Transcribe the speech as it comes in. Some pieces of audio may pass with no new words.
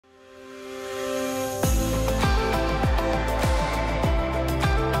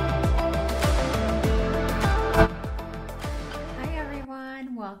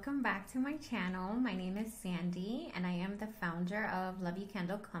welcome back to my channel. My name is Sandy and I am the founder of Love You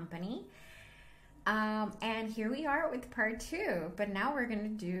Candle Company. And here we are with part 2, but now we're gonna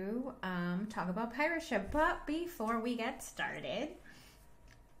do talk about pirate ship. But before we get started,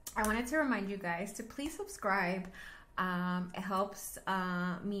 I wanted to remind you guys to please subscribe. It helps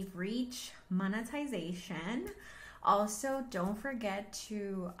me reach monetization. Also, don't forget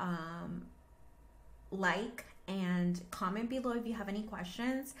to like and comment below if you have any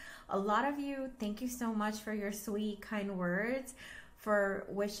questions. A lot of you, thank you so much for your sweet, kind words, for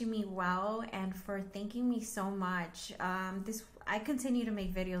wishing me well, and for thanking me so much. I continue to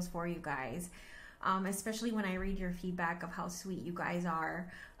make videos for you guys, especially when I read your feedback of how sweet you guys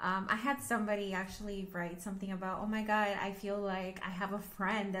are. I had somebody actually write something about, oh my god, I feel like I have a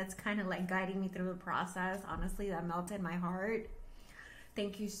friend that's kind of like guiding me through the process. Honestly, that melted my heart.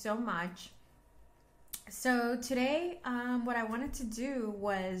 Thank you so much. So today, what I wanted to do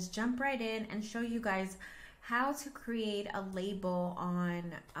was jump right in and show you guys how to create a label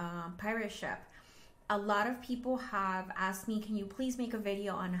on pirate ship. A lot of people have asked me, can you please make a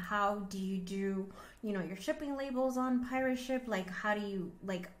video on how do you do, your shipping labels on pirate ship? Like, how do you,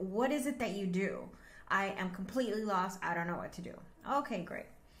 what is it that you do? I am completely lost. I don't know what to do. Okay, great.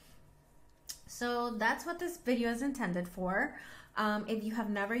 So that's what this video is intended for. If you have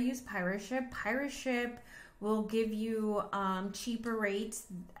never used pirate ship will give you cheaper rates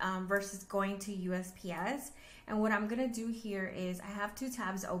versus going to USPS. And what I'm gonna do here is I have 2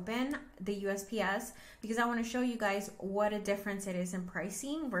 tabs open, the USPS, because I want to show you guys what a difference it is in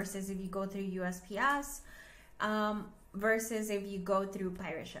pricing versus if you go through USPS versus if you go through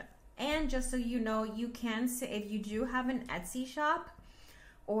pirate ship. And just so you know, you can, if you do have an Etsy shop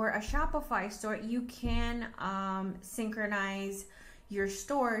or a Shopify store, you can synchronize your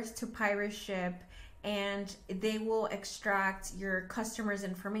stores to pirate ship, and they will extract your customer's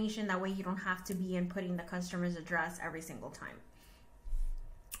information. That way you don't have to be inputting the customer's address every single time.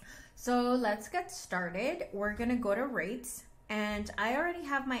 So let's get started. We're gonna go to rates, and I already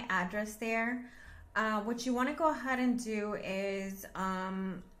have my address there. What you wanna go ahead and do is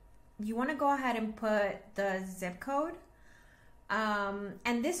you wanna go ahead and put the zip code.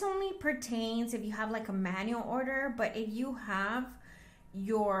 And this only pertains if you have like a manual order, but if you have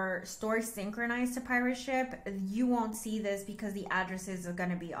your store synchronized to pirate ship, you won't see this because the addresses are going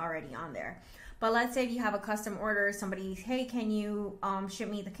to be already on there. But let's say if you have a custom order, somebody, hey, can you ship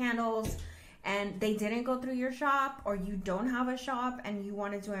me the candles, and they didn't go through your shop, or you don't have a shop and you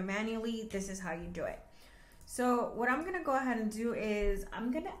want to do it manually, this is how you do it. So what I'm going to go ahead and do is I'm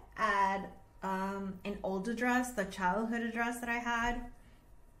going to add an old address, the childhood address that I had,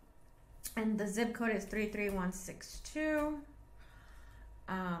 and the zip code is 33162.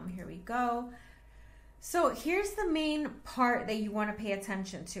 Here we go. So here's the main part that you want to pay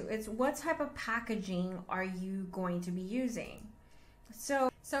attention to. It's what type of packaging are you going to be using.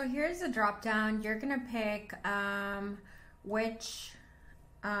 So here's the drop down. You're gonna pick which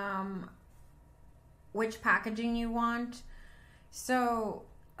packaging you want. So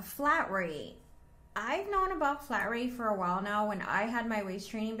flat rate. I've known about flat rate for a while now. When I had my waist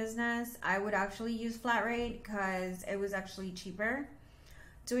training business, I would actually use flat rate because it was actually cheaper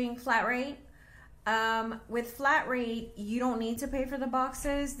doing flat rate. With flat rate, you don't need to pay for the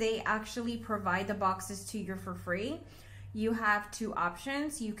boxes. They actually provide the boxes to you for free. You have 2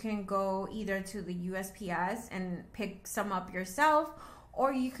 options. You can go either to the USPS and pick some up yourself,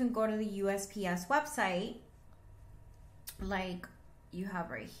 or you can go to the USPS website like you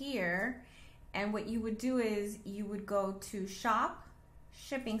have right here. And what you would do is you would go to shop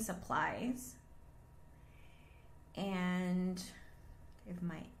shipping supplies, and if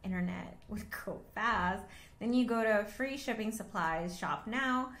my internet would go fast, then you go to free shipping supplies, shop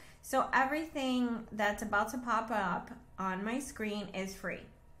now. So everything that's about to pop up on my screen is free.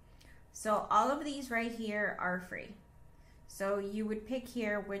 So all of these right here are free. So you would pick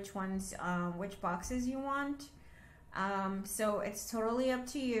here which ones, which boxes you want. So it's totally up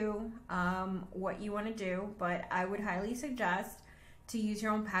to you what you want to do, but I would highly suggest to use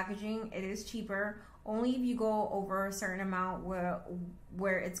your own packaging. It is cheaper. Only if you go over a certain amount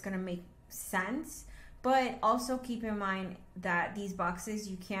where it's going to make sense. But also keep in mind that these boxes,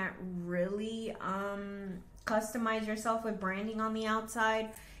 you can't really customize yourself with branding on the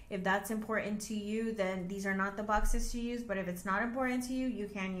outside. If that's important to you, then these are not the boxes to use. But if it's not important to you, you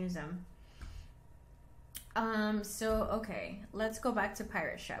can use them. Okay, let's go back to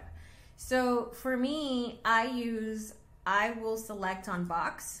pirate ship. So for me, I will select on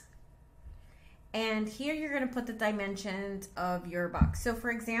box. And here you're going to put the dimensions of your box. So for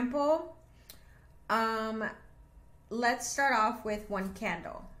example, let's start off with 1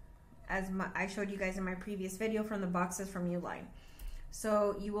 candle. I showed you guys in my previous video from the boxes from Uline.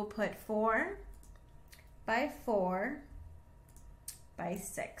 So you will put 4 by 4 by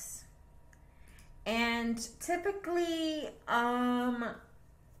 6. And typically,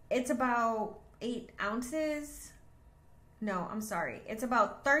 it's about 8 ounces. No, I'm sorry. It's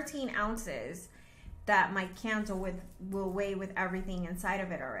about 13 ounces that my candle will weigh with everything inside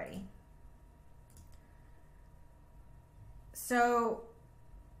of it already. So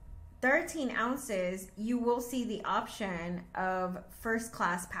 13 ounces, you will see the option of first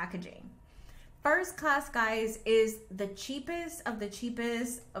class packaging. First class, guys, is the cheapest of the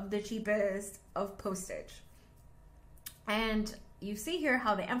cheapest of the cheapest of postage. And you see here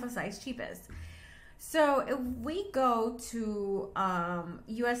how they emphasize cheapest. So if we go to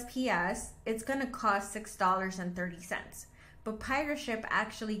USPS, it's going to cost $6.30. But Pirate Ship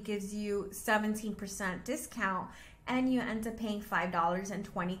actually gives you 17% discount, and you end up paying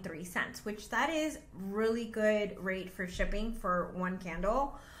 $5.23, which that is really good rate for shipping for one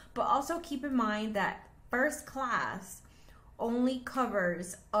candle. But also keep in mind that first class only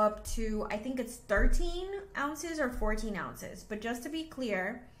covers up to, I think it's 13 ounces or 14 ounces. But just to be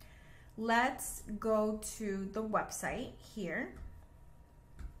clear, let's go to the website here,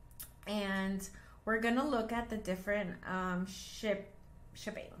 and we're gonna look at the different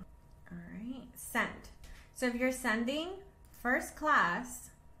shipping. All right, send. So if you're sending first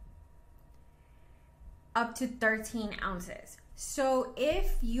class up to 13 ounces. So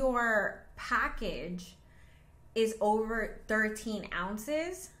if your package is over 13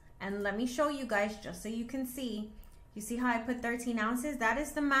 ounces, and let me show you guys just so you can see. You see how I put 13 ounces? That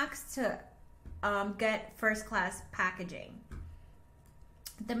is the max to get first class packaging.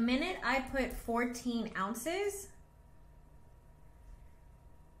 The minute I put 14 ounces,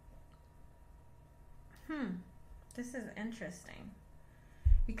 this is interesting.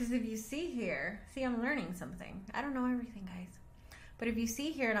 Because if you see here, see, I'm learning something. I don't know everything, guys. But if you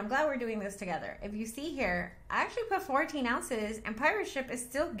see here, and I'm glad we're doing this together. If you see here, I actually put 14 ounces, and Pirate Ship is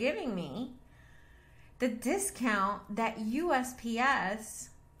still giving me the discount that USPS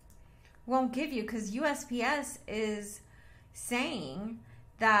won't give you, because USPS is saying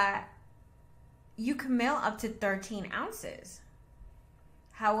that you can mail up to 13 ounces.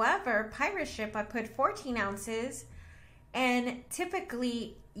 However, Pirate Ship, I put 14 ounces, and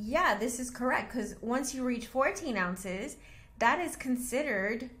typically, yeah, this is correct, because once you reach 14 ounces, that is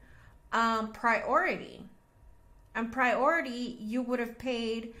considered priority. And priority, you would have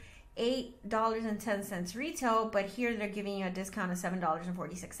paid $8.10 retail, but here they're giving you a discount of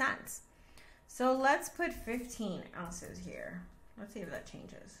 $7.46. So let's put 15 ounces here. Let's see if that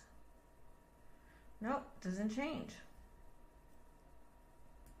changes. Nope, doesn't change.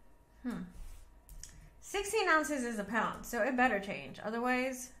 16 ounces is a pound, so it better change.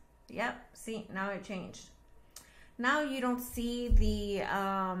 Otherwise, yep, see, now it changed. Now you don't see the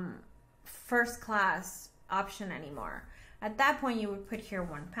first class option anymore. At that point, you would put here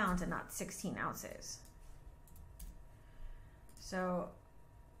 1 pound and not 16 ounces. So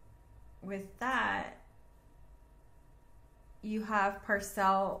with that, you have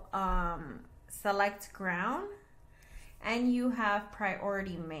Parcel Select Ground, and you have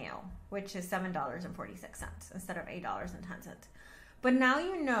Priority Mail, which is $7.46 instead of $8.10. But now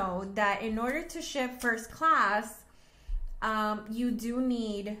you know that in order to ship first class, you do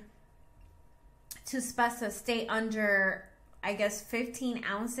need to stay under, I guess, 15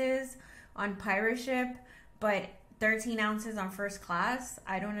 ounces on Pirate Ship, but 13 ounces on first class.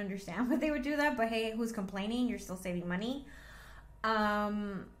 I don't understand why they would do that, but hey, who's complaining? You're still saving money.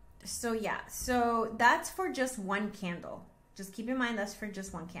 So yeah, so that's for just one candle. Just keep in mind that's for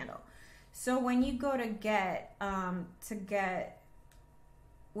just one candle. So when you go to get,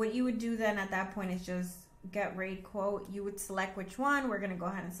 what you would do then at that point is just get rate quote. You would select which one. We're going to go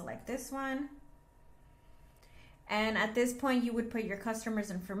ahead and select this one. And at this point, you would put your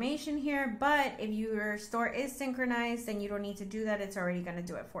customer's information here. But if your store is synchronized, then you don't need to do that. It's already going to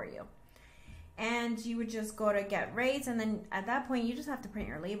do it for you. And you would just go to get rates. And then at that point, you just have to print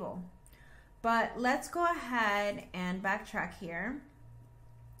your label. But let's go ahead and backtrack here.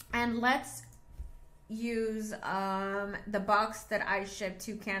 And let's use the box that I shipped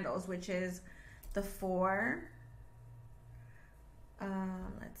 2 candles, which is the 4.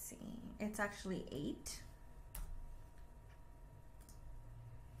 Let's see. It's actually 8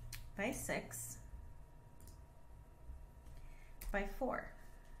 by 6 by 4.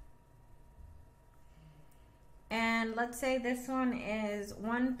 And let's say this one is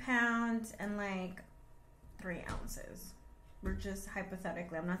 1 pound and like 3 ounces. We're just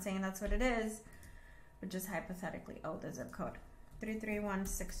hypothetically, I'm not saying that's what it is, but just hypothetically. Oh, the zip code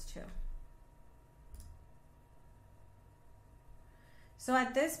 33162. So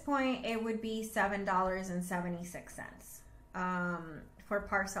at this point, it would be $7.76 for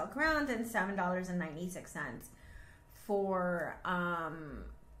parcel ground and $7.96 for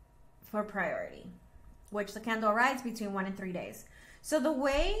priority, which the candle arrives between 1 and 3 days. So the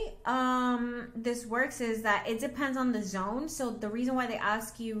way this works is that it depends on the zone. So the reason why they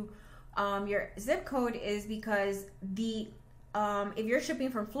ask you your zip code is because if you're shipping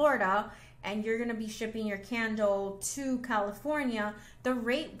from Florida and you're going to be shipping your candle to California, the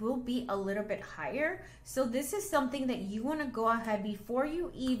rate will be a little bit higher. So this is something that you want to go ahead before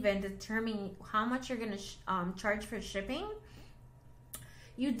you even determine how much you're going to charge for shipping.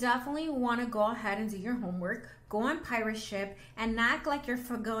 You definitely want to go ahead and do your homework. Go on Pirate Ship and act like you're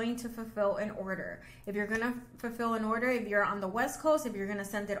going to fulfill an order. If you're going to fulfill an order, if you're on the West Coast, if you're going to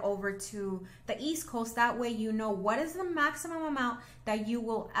send it over to the East Coast, that way you know what is the maximum amount that you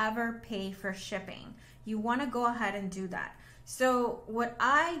will ever pay for shipping. You want to go ahead and do that. So what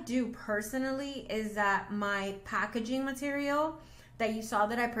I do personally is that my packaging material that you saw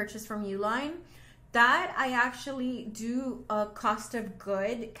that I purchased from Uline, that I actually do a cost of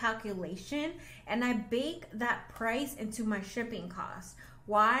good calculation and I bake that price into my shipping cost.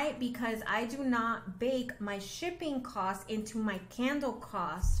 Why? Because I do not bake my shipping cost into my candle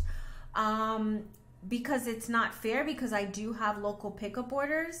cost because it's not fair, because I do have local pickup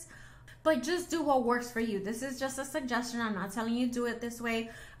orders. But just do what works for you. This is just a suggestion. I'm not telling you do it this way.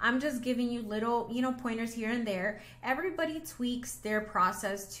 I'm just giving you little, pointers here and there. Everybody tweaks their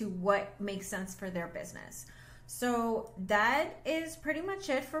process to what makes sense for their business. So that is pretty much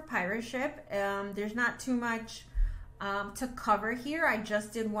it for Pirate Ship. There's not too much to cover here. I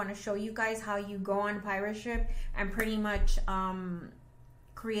just did want to show you guys how you go on Pirate Ship and pretty much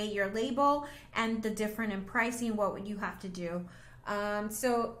create your label and the different in pricing, what would you have to do.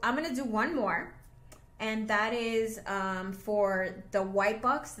 So I'm going to do one more, and that is for the white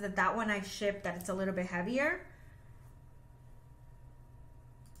box, that one I shipped, that it's a little bit heavier.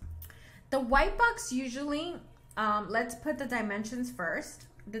 The white box usually, let's put the dimensions first.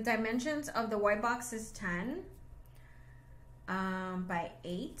 The dimensions of the white box is 10 by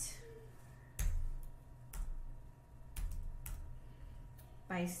 8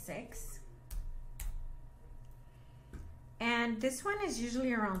 by 6. And this one is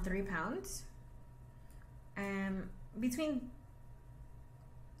usually around 3 pounds. Between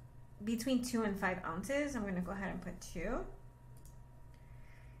 2 and 5 ounces. I'm gonna go ahead and put 2.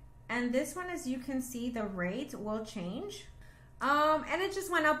 And this one, as you can see, the rate will change. And it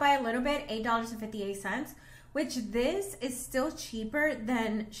just went up by a little bit, $8.58, which this is still cheaper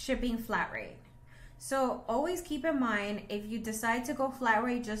than shipping flat rate. So always keep in mind, if you decide to go flat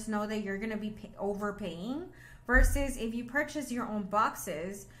rate, just know that you're gonna be overpaying. Versus if you purchase your own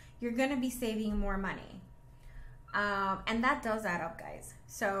boxes, you're going to be saving more money. And that does add up, guys.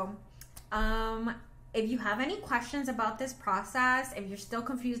 So if you have any questions about this process, if you're still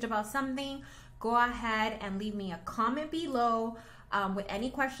confused about something, go ahead and leave me a comment below with any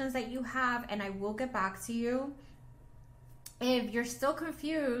questions that you have, and I will get back to you. If you're still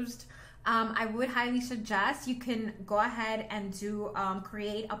confused, I would highly suggest you can go ahead and do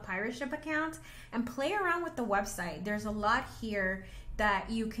create a Pirate Ship account and play around with the website. There's a lot here that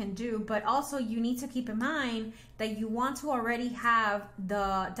you can do, but also you need to keep in mind that you want to already have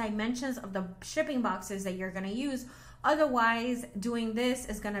the dimensions of the shipping boxes that you're going to use. Otherwise, doing this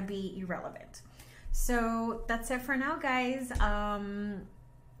is going to be irrelevant. So that's it for now, guys. I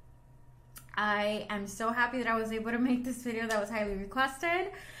am so happy that I was able to make this video that was highly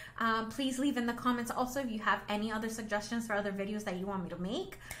requested. Please leave in the comments also if you have any other suggestions for other videos that you want me to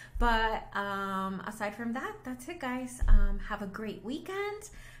make. But aside from that, that's it, guys. Have a great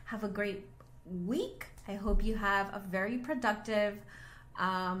weekend. Have a great week. I hope you have a very productive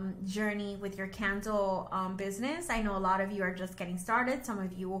journey with your candle business. I know a lot of you are just getting started. Some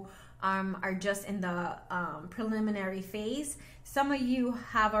of you are just in the preliminary phase. Some of you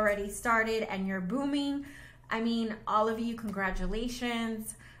have already started and you're booming. I mean, all of you,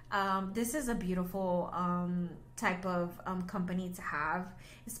 congratulations. This is a beautiful type of company to have,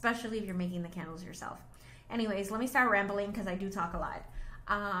 especially if you're making the candles yourself. Anyways, let me start rambling because I do talk a lot.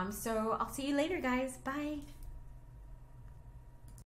 So I'll see you later, guys. Bye.